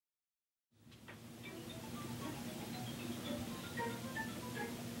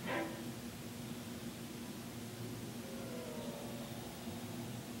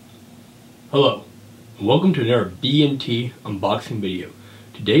Hello, and welcome to another B&T unboxing video.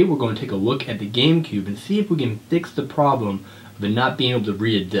 Today we're going to take a look at the GameCube and see if we can fix the problem of it not being able to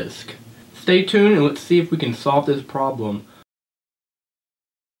read a disc. Stay tuned and let's see if we can solve this problem.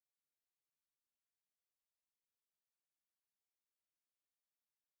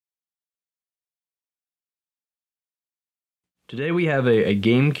 Today we have a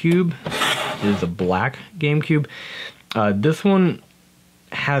GameCube. It is a black GameCube. This one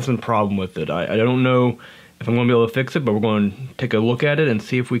has some problem with it. I don't know if I'm going to be able to fix it, but we're going to take a look at it and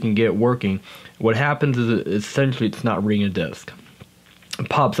see if we can get it working. What happens is essentially it's not reading a disc. It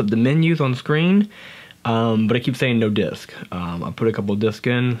pops up the menus on screen, but it keeps saying no disc. I put a couple of discs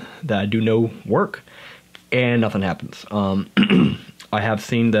in that I do know work, and nothing happens. I have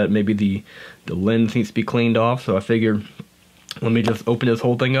seen that maybe the lens needs to be cleaned off, so I figured let me just open this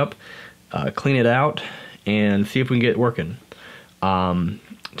whole thing up, clean it out, and see if we can get it working.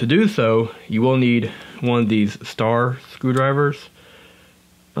 To do so, you will need one of these star screwdrivers.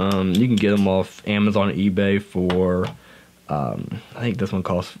 You can get them off Amazon or eBay for, I think this one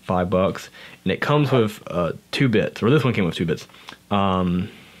costs $5, and it comes with 2 bits, or this one came with 2 bits.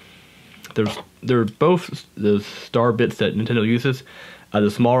 They're both the star bits that Nintendo uses.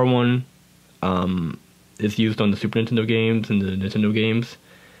 The smaller one is used on the Super Nintendo games and the Nintendo games,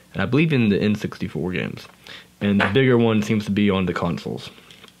 and I believe in the N64 games. And the bigger one seems to be on the consoles.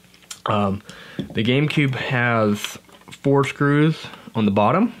 The GameCube has 4 screws on the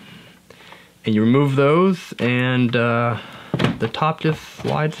bottom, and you remove those, and the top just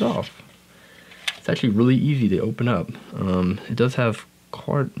slides off. It's actually really easy to open up. It does have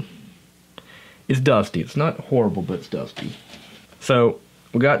it's dusty. It's not horrible, but it's dusty. So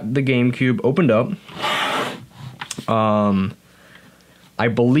we got the GameCube opened up. I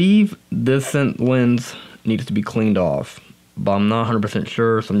believe this lens needs to be cleaned off, but I'm not 100%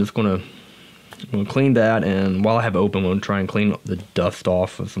 sure, so I'm just gonna clean that, and while I have it open, I'm gonna try and clean the dust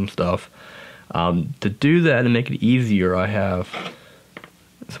off of some stuff. To do that and make it easier, I have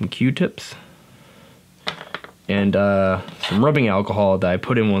some Q-tips and some rubbing alcohol that I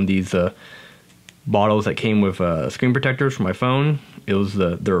put in one of these bottles that came with screen protectors for my phone. It was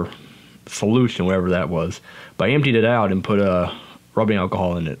their solution, whatever that was, but I emptied it out and put rubbing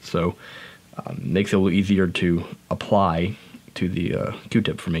alcohol in it, so makes it a little easier to apply to the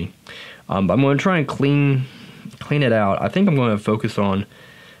Q-tip for me. But I'm going to try and clean it out. I think I'm going to focus on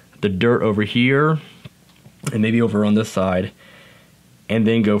the dirt over here and maybe over on this side, and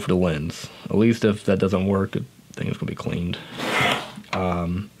then go for the lens. At least if that doesn't work, I think it's going to be cleaned.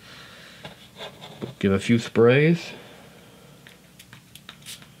 Give a few sprays.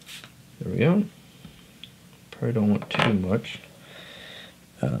 There we go. Probably don't want too much.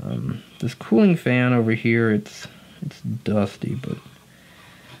 This cooling fan over here, it's dusty, but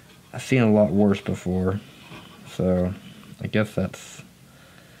I've seen a lot worse before, so I guess that's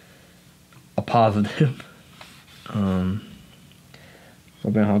a positive. Rubbing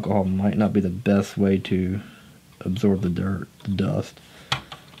alcohol might not be the best way to absorb the dust.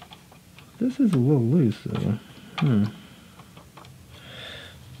 This is a little loose though. I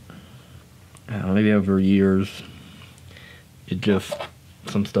don't know, maybe over years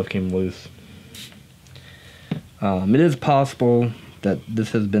some stuff came loose. It is possible that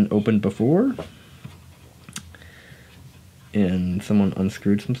this has been opened before and someone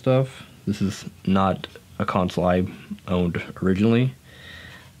unscrewed some stuff. This is not a console I owned originally.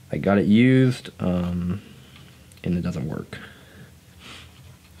 I got it used, and it doesn't work.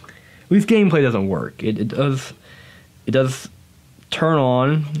 At least gameplay doesn't work. It does turn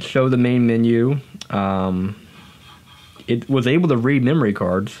on, show the main menu. It was able to read memory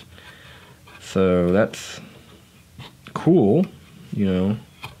cards, so that's cool, you know.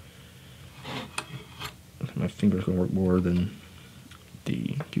 My finger's gonna work more than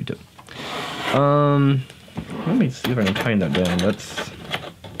the Q-tip. Let me see if I can tighten that down. That's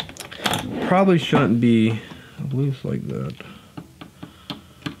probably shouldn't be loose like that.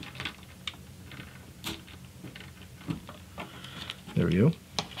 There we go.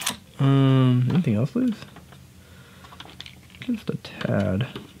 Anything else loose? Just a tad.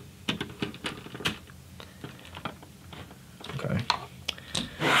 Okay.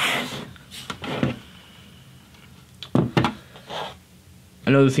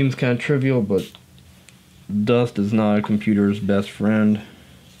 I know this seems kind of trivial, but dust is not a computer's best friend.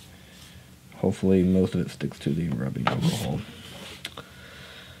 Hopefully most of it sticks to the rubbing alcohol.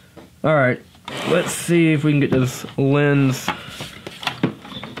 Alright, let's see if we can get this lens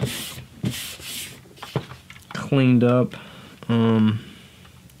cleaned up.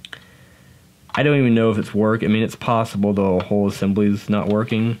 I don't even know if it's working. I mean, it's possible the whole assembly is not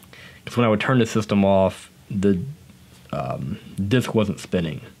working, because when I would turn the system off, the disk wasn't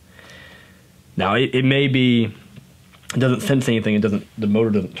spinning. Now it may be, it doesn't sense anything, the motor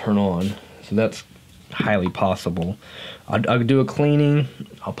doesn't turn on, so that's highly possible. I'll do a cleaning,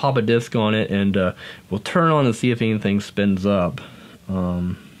 I'll pop a disk on it, and we'll turn on and see if anything spins up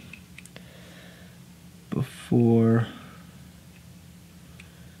before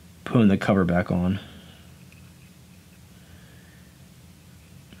putting the cover back on.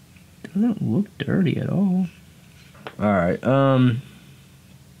 Doesn't look dirty at all. Alright,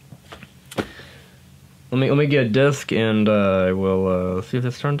 let me get a disc, and I will see if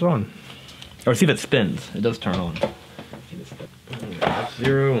this turns on. Or see if it spins. It does turn on.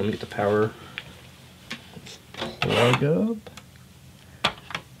 F0, let me get the power. Let's plug up.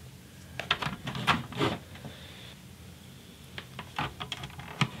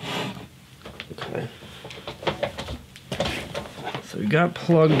 Okay. So we got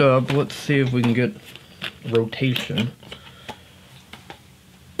plugged up. Let's see if we can get rotation.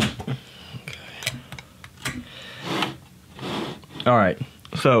 Alright,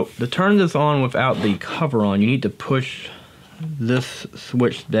 so to turn this on without the cover on, you need to push this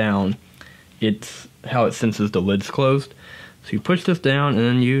switch down. It's how it senses the lid's closed. So you push this down and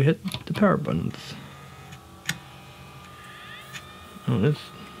then you hit the power buttons. Oh, this.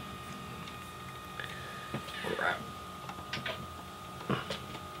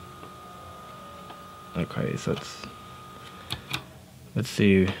 Okay, so let's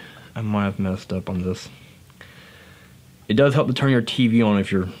see, I might have messed up on this. It does help to turn your TV on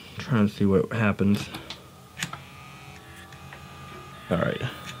if you're trying to see what happens. Alright,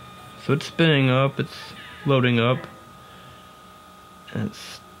 so it's spinning up, it's loading up, and it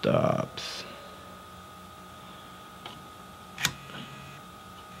stops.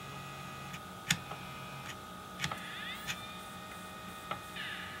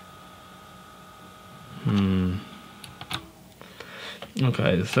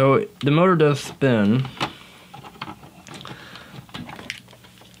 Okay, so the motor does spin.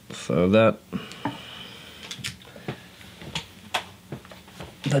 So that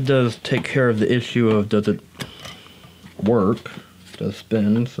does take care of the issue of does it work? It does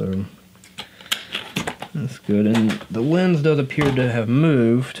spin, so that's good. And the lens does appear to have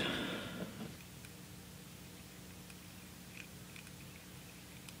moved.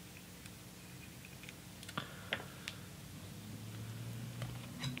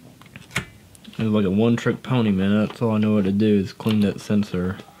 It's like a one-trick pony, man. That's all I know what to do is clean that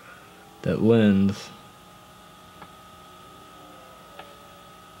sensor, that lens.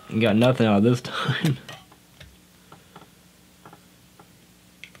 Got nothing out of this time.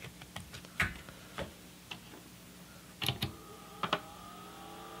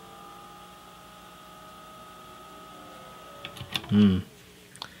 I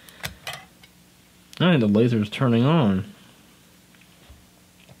think the laser's turning on.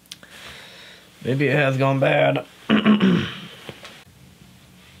 Maybe it has gone bad.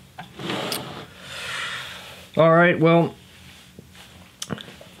 Alright, well,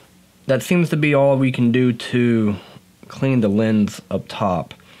 that seems to be all we can do to clean the lens up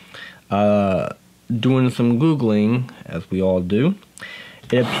top. Doing some Googling, as we all do,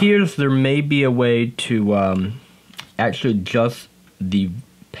 it appears there may be a way to actually adjust the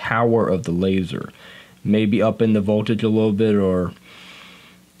power of the laser. Maybe up in the voltage a little bit, or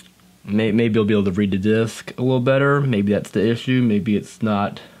maybe you'll be able to read the disc a little better. Maybe that's the issue. Maybe it's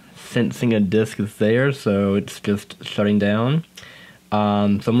not sensing a disc is there, so it's just shutting down. So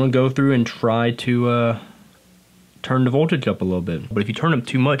I'm going to go through and try to turn the voltage up a little bit. But if you turn up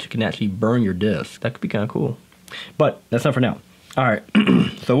too much, it can actually burn your disc. That could be kind of cool. But that's not for now. Alright,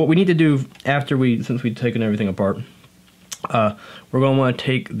 so what we need to do after since we've taken everything apart, we're going to want to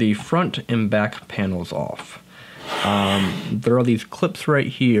take the front and back panels off. There are these clips right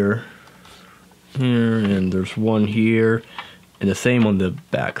here, and there's one here, and the same on the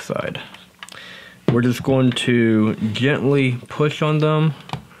back side. We're just going to gently push on them.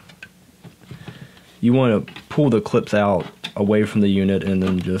 You want to pull the clips out away from the unit and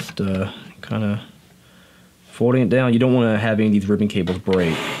then just kind of folding it down. You don't want to have any of these ribbon cables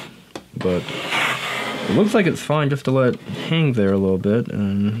break, but it looks like it's fine just to let it hang there a little bit.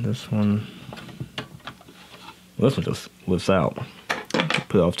 And this one just lifts out.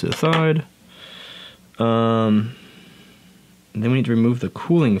 Put it off to the side. Then we need to remove the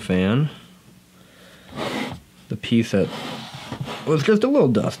cooling fan. The piece that was just a little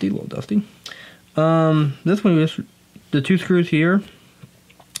dusty, This one is the two screws here,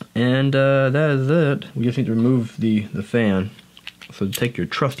 and that is it. We just need to remove the fan. So take your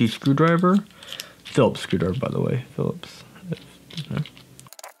trusty screwdriver, Phillips screwdriver, by the way, Phillips.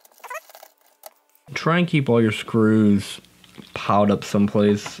 try and keep all your screws piled up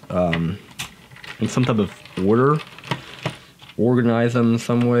someplace in some type of order. Organize them in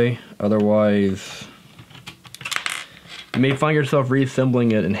some way. Otherwise, you may find yourself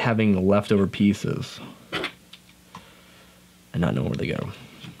reassembling it and having leftover pieces and not knowing where they go.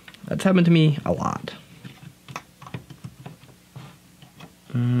 That's happened to me a lot.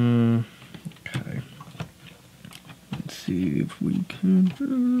 Okay. Let's see if we can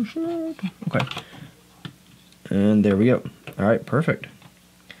finish it. Okay. And there we go. Alright, perfect.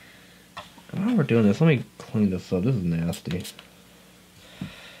 While we're doing this, let me clean this up. This is nasty.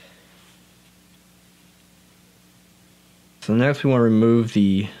 So next we want to remove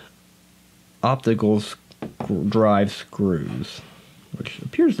the optical drive screws, which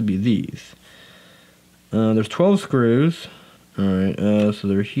appears to be these. There's 12 screws. Alright, so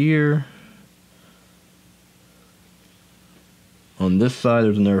they're here. On this side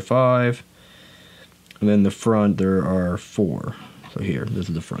there's another 5. And then the front there are 4. So here, this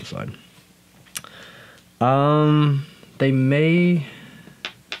is the front side. They may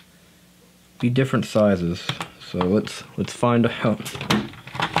be different sizes. So let's find out.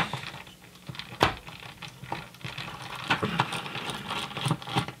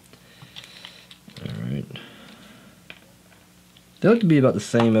 Alright. They look to be about the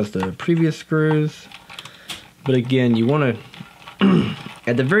same as the previous screws. But again, you want to,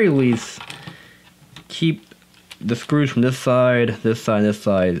 at the very least, keep the screws from this side, this side, and this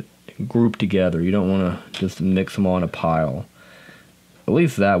side grouped together. You don't want to just mix them on a pile. At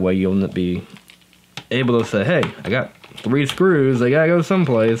least that way you'll not be able to say, hey, I got 3 screws, they gotta go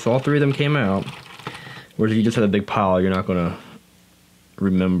someplace, all 3 of them came out. Whereas if you just had a big pile, you're not gonna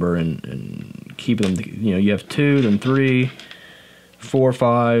remember and keep them, you know, you have 2, then 3, 4,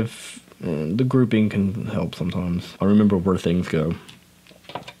 5, and the grouping can help sometimes. I remember where things go.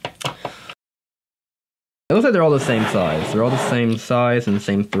 It looks like they're all the same size. They're all the same size and the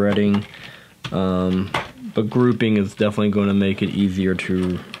same threading. But grouping is definitely going to make it easier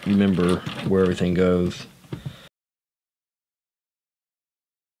to remember where everything goes.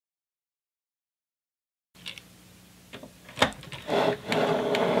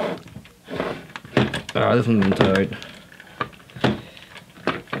 This one's in tight.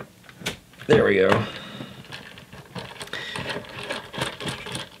 There we go.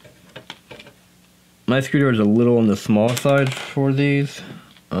 My screwdriver is a little on the small side for these,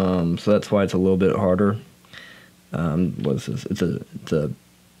 so that's why it's a little bit harder. What's this? It's a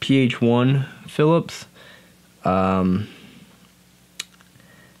PH1 Phillips. Probably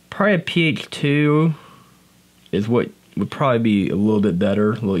a PH2 is what would probably be a little bit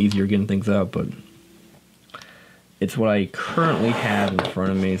better, a little easier getting things out, but it's what I currently have in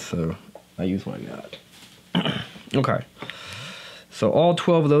front of me, so I use what I got. Okay. So all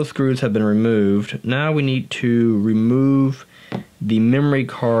 12 of those screws have been removed. Now we need to remove the memory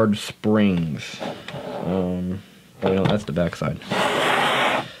card springs. Oh no, that's the back side.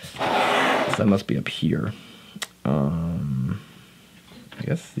 So that must be up here. I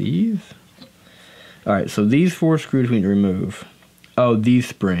guess these? Alright, so these 4 screws we need to remove. Oh, these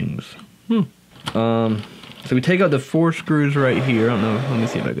springs. So we take out the 4 screws right here. I don't know, let me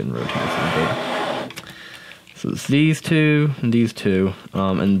see if I can rotate this a little bit. So it's these 2 and these 2,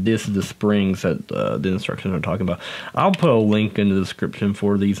 and this is the springs that the instructions are talking about. I'll put a link in the description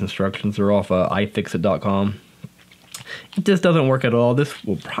for these instructions. They're off ifixit.com. If this doesn't work at all, this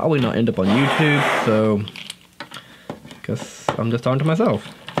will probably not end up on YouTube, so I guess I'm just talking to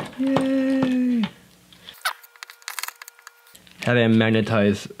myself. Yay! Having a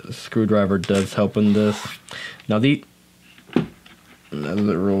magnetized screwdriver does help in this. Now as it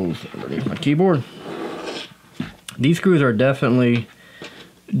rolls underneath my keyboard. These screws are definitely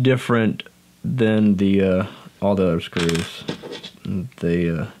different than the all the other screws. They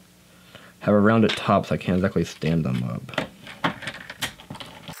have a rounded top, so I can't exactly stand them up.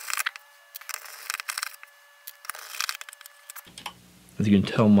 As you can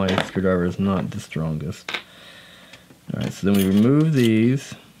tell, my screwdriver is not the strongest. Alright, so then we remove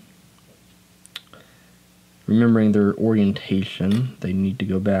these. Remembering their orientation, they need to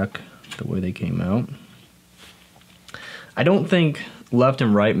go back the way they came out. I don't think left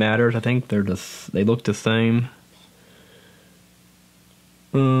and right matters. I think they look the same.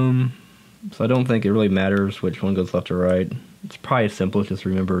 So I don't think it really matters which one goes left or right. It's probably simple. Just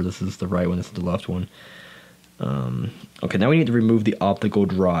remember this is the right one, this is the left one. Okay, now we need to remove the optical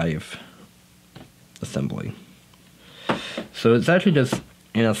drive assembly. So it's actually just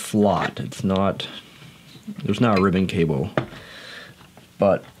in a slot. It's not, there's not a ribbon cable,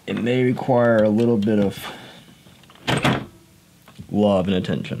 but it may require a little bit of love and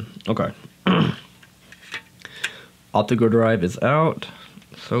attention. Okay. Optical drive is out,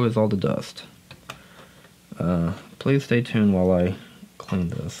 so is all the dust. Please stay tuned while I clean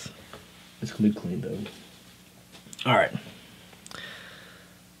this. It's gonna be clean though. Alright.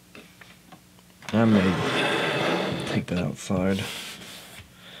 I may take that outside.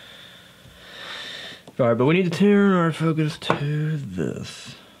 Alright, but we need to turn our focus to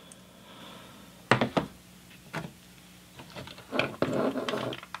this.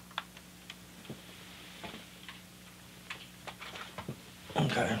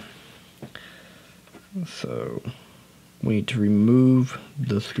 Okay. So we need to remove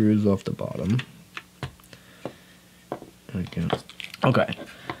the screws off the bottom. Again. Okay.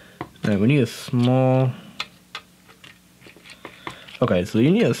 Now we need a small. Okay, so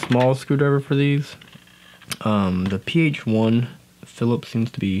you need a small screwdriver for these. The PH1 Phillips seems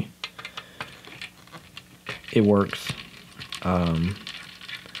to be. It works. If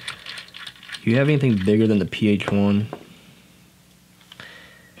you have anything bigger than the PH1,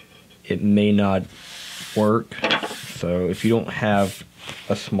 it may not work. So if you don't have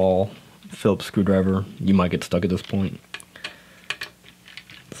a small Phillips screwdriver, you might get stuck at this point.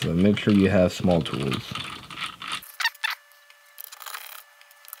 So make sure you have small tools.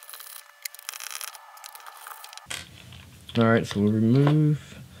 Alright, so we'll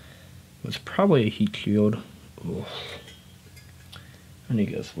remove what's probably a heat shield. Ugh. I need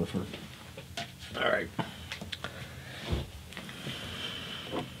to get a Swiffer. Alright.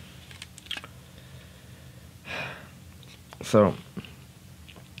 So,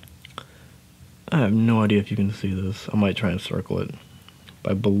 I have no idea if you can see this. I might try and circle it.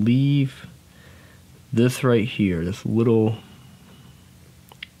 But I believe this right here, this little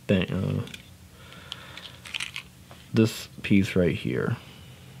thing, this piece right here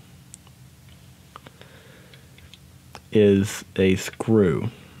is a screw,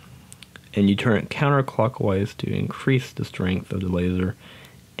 and you turn it counterclockwise to increase the strength of the laser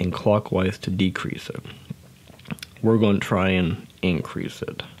and clockwise to decrease it. We're going to try and increase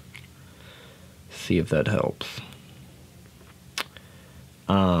it. See if that helps.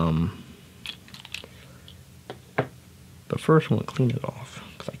 But first I want to clean it off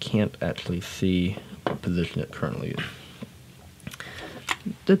because I can't actually see what position it currently is.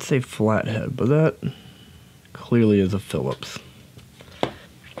 It did say flathead, but that clearly is a Phillips.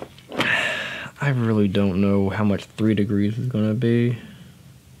 I really don't know how much 3 degrees is going to be.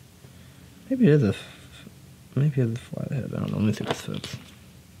 Maybe it is a flathead. I don't know. Let me see what this fits.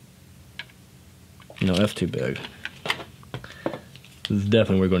 No, that's too big. This is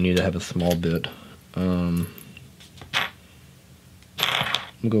definitely we're going to need to have a small bit.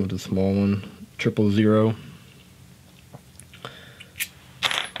 We'll go with the small one, 000.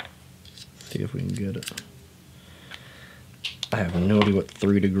 See if we can get it. I have no idea what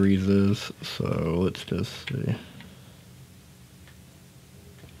 3 degrees is, so let's just see.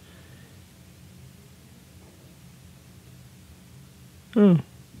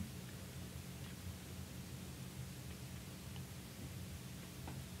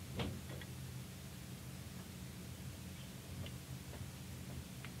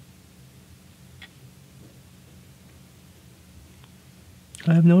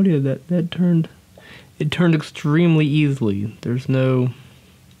 I have no idea that turned. It turned extremely easily. There's no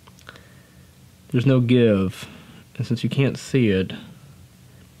give, and since you can't see it,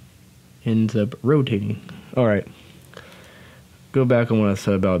 ends up rotating. All right. Go back on what I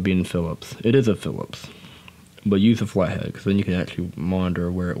said about being Phillips. It is a Phillips, but use a flathead because then you can actually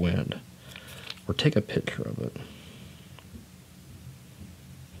monitor where it went, or take a picture of it.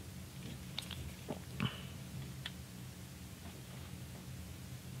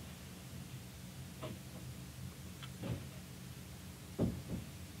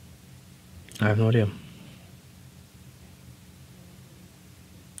 I have no idea.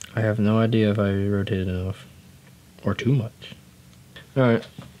 I have no idea if I rotated enough or too much. Alright,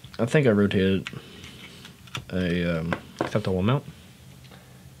 I think I rotated a acceptable amount.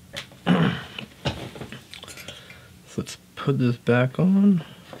 So let's put this back on.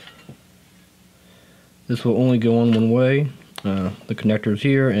 This will only go on one way. The connector is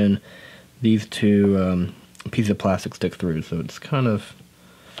here, and these two pieces of plastic stick through, so it's kind of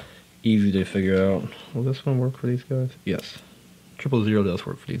easy to figure out. Will this one work for these guys? Yes. 000 does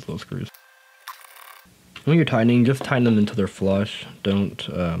work for these little screws. When you're tightening, just tighten them until they're flush. Don't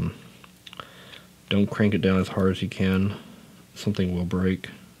crank it down as hard as you can. Something will break.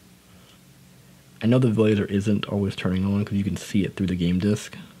 I know the laser isn't always turning on because you can see it through the game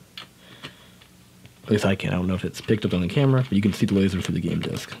disc. At least I can. I don't know if it's picked up on the camera, but you can see the laser through the game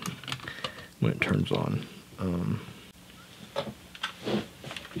disc when it turns on.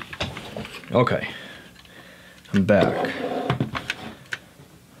 Okay. I'm back.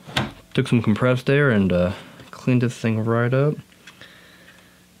 Took some compressed air and cleaned this thing right up.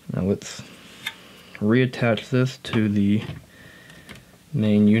 Now let's reattach this to the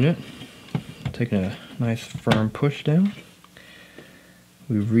main unit. Taking a nice firm push down.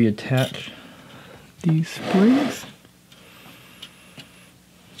 We reattach these springs.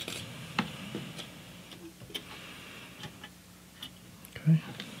 Okay.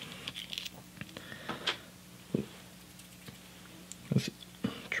 Let's see.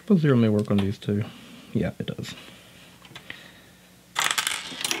 000 may work on these too. Yeah, it does.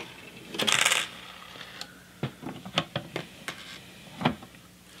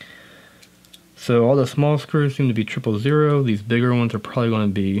 So all the small screws seem to be 000. These bigger ones are probably going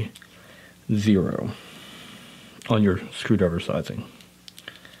to be 0 on your screwdriver sizing.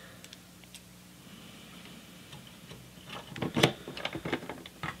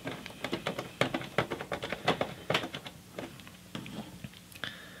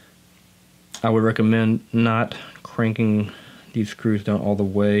 I would recommend not cranking these screws down all the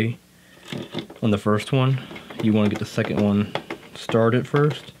way on the first one. You want to get the second one started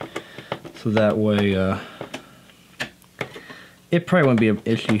first, so that way it probably won't be an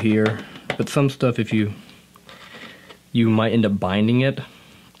issue here. But some stuff, if you might end up binding it,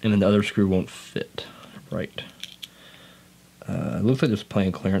 and then the other screw won't fit right. It looks like there's plenty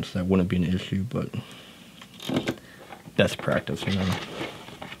of clearance, so that wouldn't be an issue, but best practice, you know.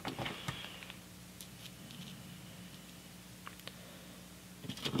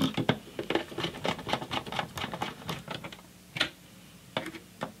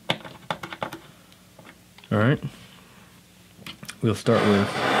 Alright, we'll start with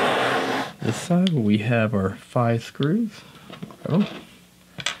this side where we have our 5 screws. Let's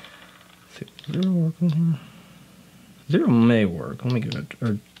see if 0 work on here. 0 may work. Let me give it,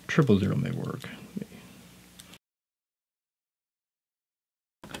 or 000 may work.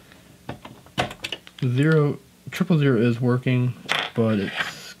 000 is working, but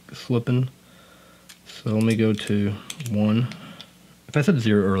it's slipping. So let me go to 1. If I said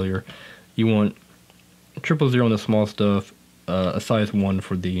 0 earlier, you want 000 on the small stuff, a size 1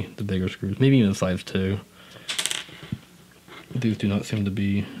 for the bigger screws, maybe even a size 2. These do not seem to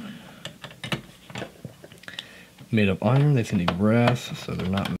be made of iron, they seem to be brass, so they're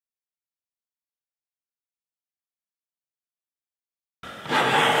not.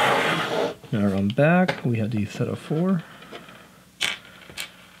 Now on back, we have the set of 4.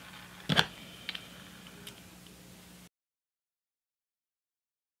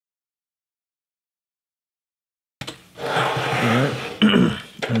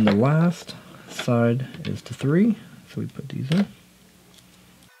 And the last side is to 3, so we put these in.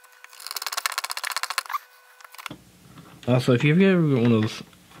 Also, if you've ever got one of those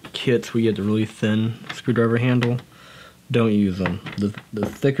kits where you get the really thin screwdriver handle, don't use them. The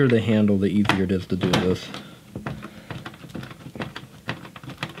thicker the handle, the easier it is to do this.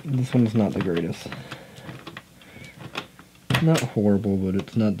 This one's not the greatest. Not horrible, but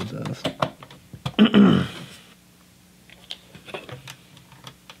it's not the best.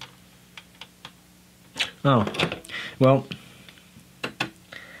 Oh, well,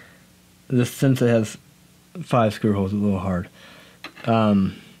 since it has 5 screw holes, it's a little hard.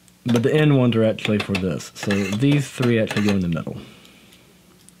 But the end ones are actually for this. So these 3 actually go in the middle.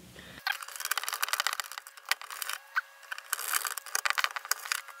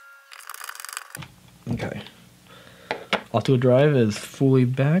 Okay. Optical drive is fully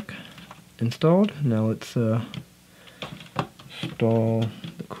back installed. Now let's install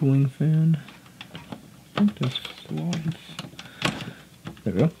the cooling fan. I think this slides.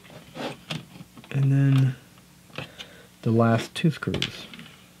 There we go. And then the last 2 screws.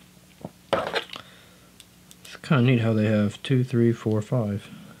 It's kind of neat how they have 2, 3, 4, 5.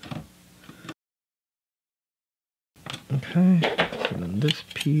 Okay, so then this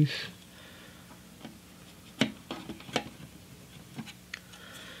piece.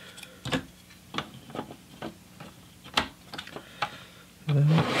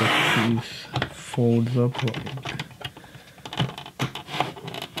 That piece folds up like that.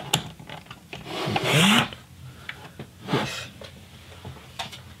 Yes.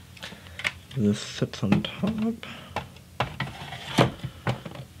 This sits on top.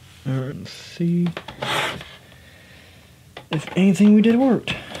 Alright, let's see if anything we did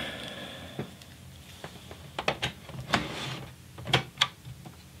worked.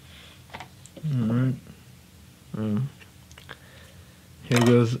 Alright. Here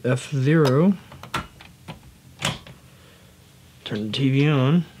goes F0. Turn the TV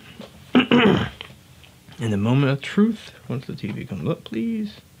on. In the moment of truth, once the TV comes up,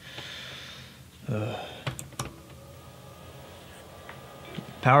 please.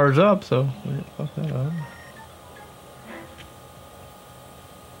 power's up, so fuck that up.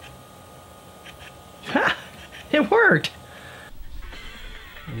 Ha! It worked!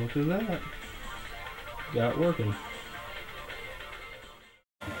 And look at that. Got it working.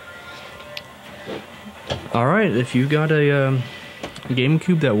 Alright, if you got a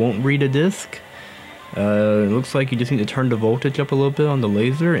GameCube that won't read a disc, it looks like you just need to turn the voltage up a little bit on the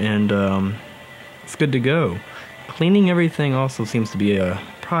laser, and it's good to go. Cleaning everything also seems to be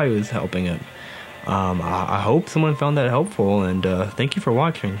probably is helping it. I hope someone found that helpful, and thank you for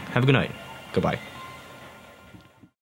watching. Have a good night. Goodbye.